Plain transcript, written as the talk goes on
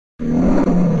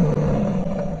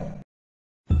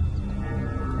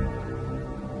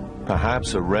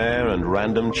Perhaps a rare and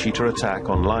random cheetah attack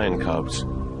on lion cubs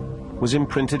was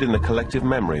imprinted in the collective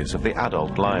memories of the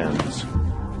adult lions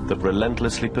that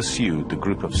relentlessly pursued the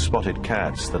group of spotted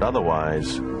cats that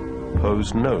otherwise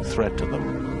posed no threat to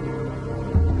them.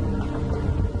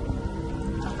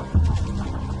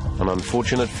 An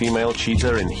unfortunate female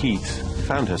cheetah in heat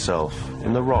found herself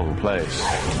in the wrong place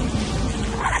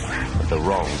at the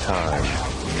wrong time.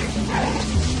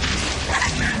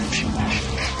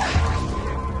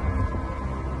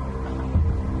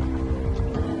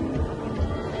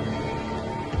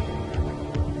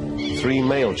 Three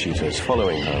male cheetahs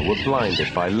following her were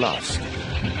blinded by lust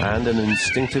and an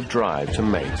instinctive drive to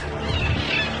mate.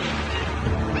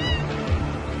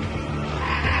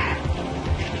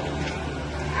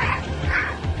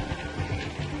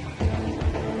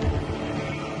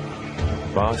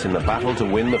 But in the battle to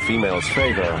win the female's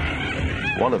favor,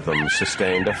 one of them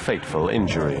sustained a fateful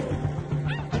injury.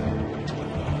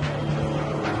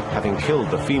 Having killed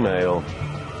the female,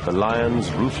 the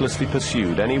lions ruthlessly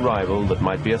pursued any rival that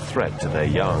might be a threat to their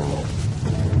young.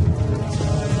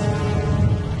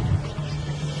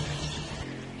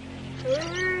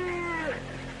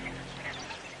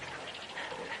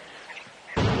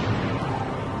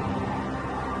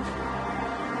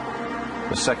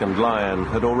 The second lion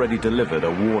had already delivered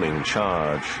a warning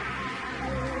charge.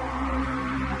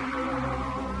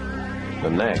 The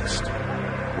next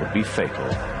would be fatal.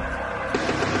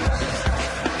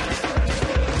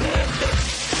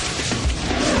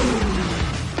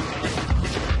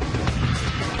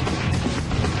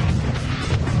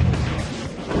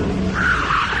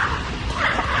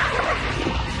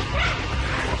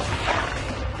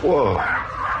 Whoa,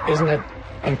 isn't it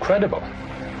incredible?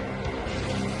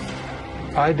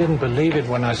 I didn't believe it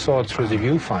when I saw it through the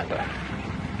viewfinder.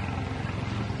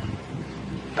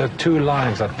 The two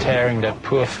lions are tearing that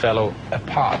poor fellow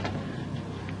apart.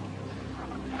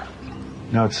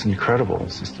 No, it's incredible.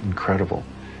 It's just incredible.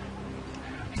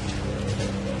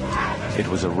 It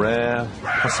was a rare,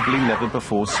 possibly never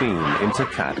before seen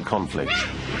inter-cat conflict.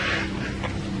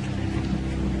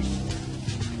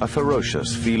 A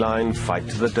ferocious feline fight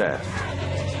to the death,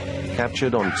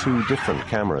 captured on two different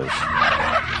cameras.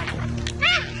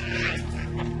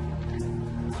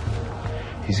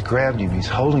 He's grabbed him, he's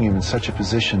holding him in such a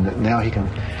position that now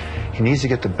he needs to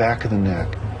get the back of the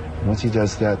neck. And once he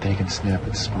does that, then he can snap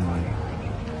its spine.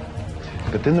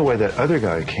 But then the way that other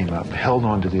guy came up, held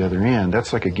on to the other end,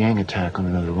 that's like a gang attack on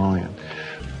another lion.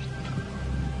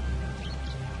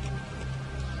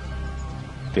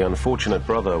 The unfortunate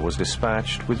brother was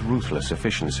dispatched with ruthless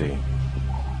efficiency.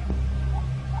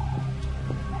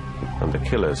 And the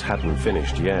killers hadn't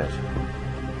finished yet.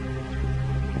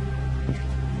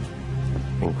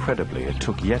 Incredibly, it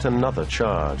took yet another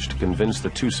charge to convince the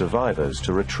two survivors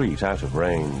to retreat out of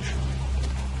range.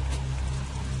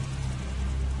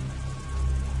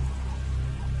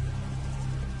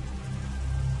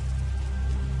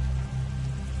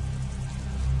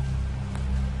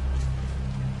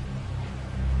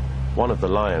 One of the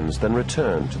lions then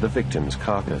returned to the victim's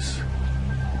carcass.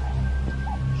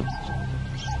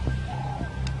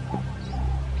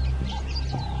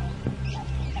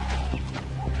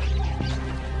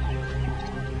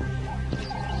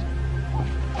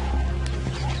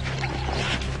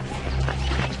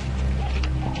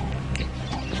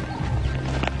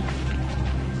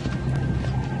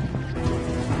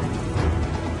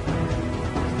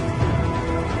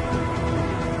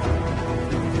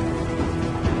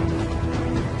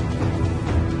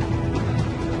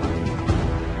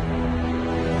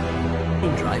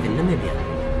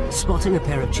 Spotting a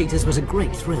pair of cheetahs was a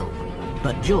great thrill,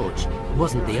 but George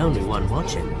wasn't the only one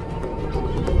watching.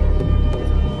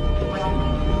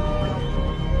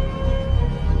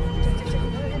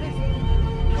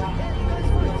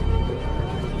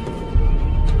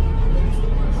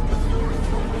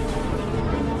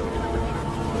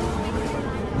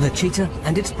 The cheetah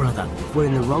and its brother were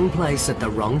in the wrong place at the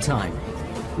wrong time,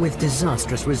 with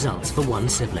disastrous results for one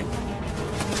sibling.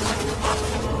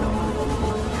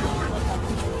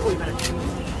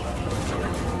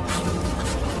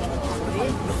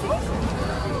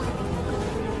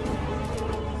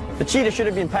 The cheetah should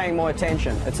have been paying more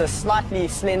attention. It's a slightly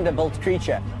slender-built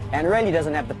creature and really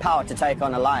doesn't have the power to take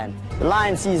on a lion. The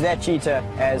lion sees that cheetah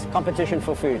as competition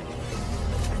for food.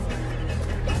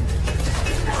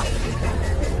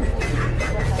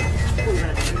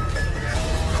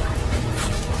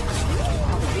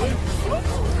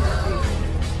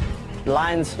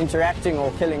 Lions interacting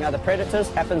or killing other predators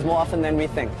happens more often than we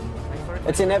think.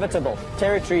 It's inevitable.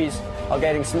 Territories are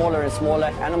getting smaller and smaller.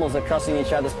 Animals are crossing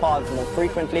each other's paths more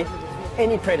frequently.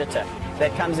 Any predator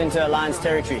that comes into a lion's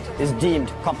territory is deemed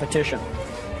competition.